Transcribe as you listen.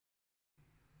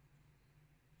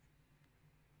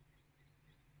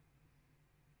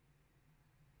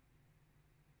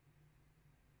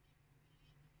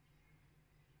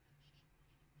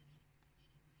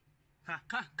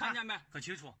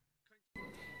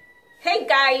Hey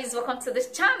guys, welcome to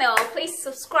this channel. Please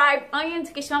subscribe on your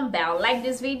notification bell, like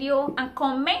this video, and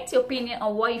comment your opinion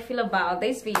on what you feel about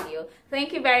this video.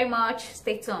 Thank you very much.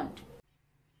 Stay tuned.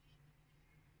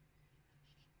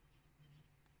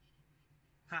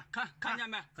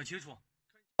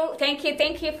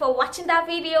 Thank you for watching that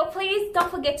video. Please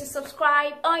don't forget to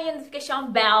subscribe on your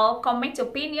notification bell, comment your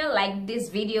opinion, like this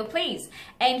video please,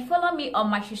 and follow me on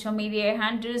my social media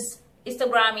handles.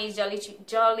 Instagram is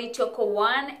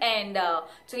jollychoco1 and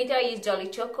Twitter is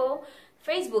jollychoco.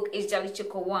 Facebook is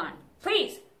jollychoco1.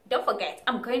 Please don't forget,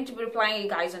 I'm going to be replying you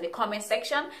guys on the comment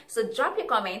section, so drop your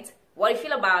comment what you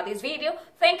feel about this video.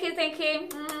 Thank you.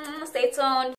 Stay tuned.